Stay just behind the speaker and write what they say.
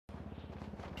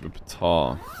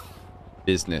Repertoire.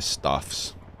 Business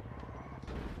stuffs.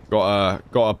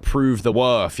 Gotta prove the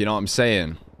worth, you know what I'm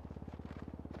saying?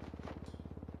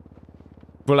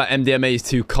 I feel like MDMA is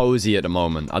too cozy at the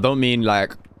moment. I don't mean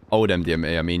like old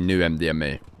MDMA, I mean new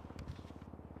MDMA.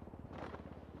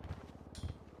 I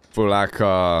feel like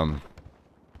the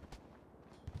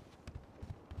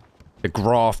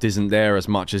graft isn't there as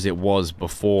much as it was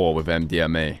before with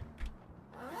MDMA.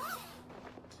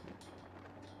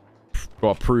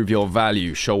 Gotta prove your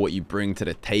value, show what you bring to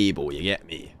the table, you get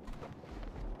me?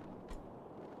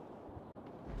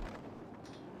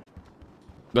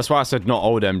 That's why I said not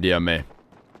old MDMA.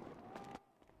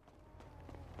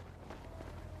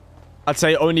 I'd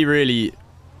say only really...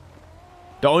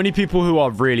 The only people who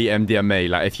are really MDMA,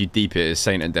 like if you deep it, is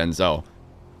Saint and Denzel.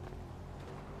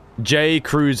 Jay,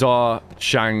 Cruiser,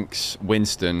 Shanks,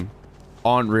 Winston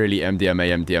aren't really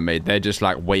MDMA. They're just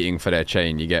like waiting for their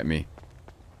chain, you get me?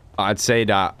 I'd say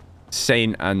that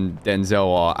Saint and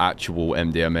Denzel are actual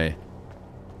MDMA.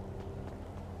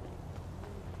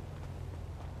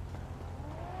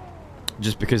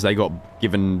 Just because they got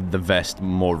given the vest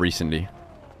more recently.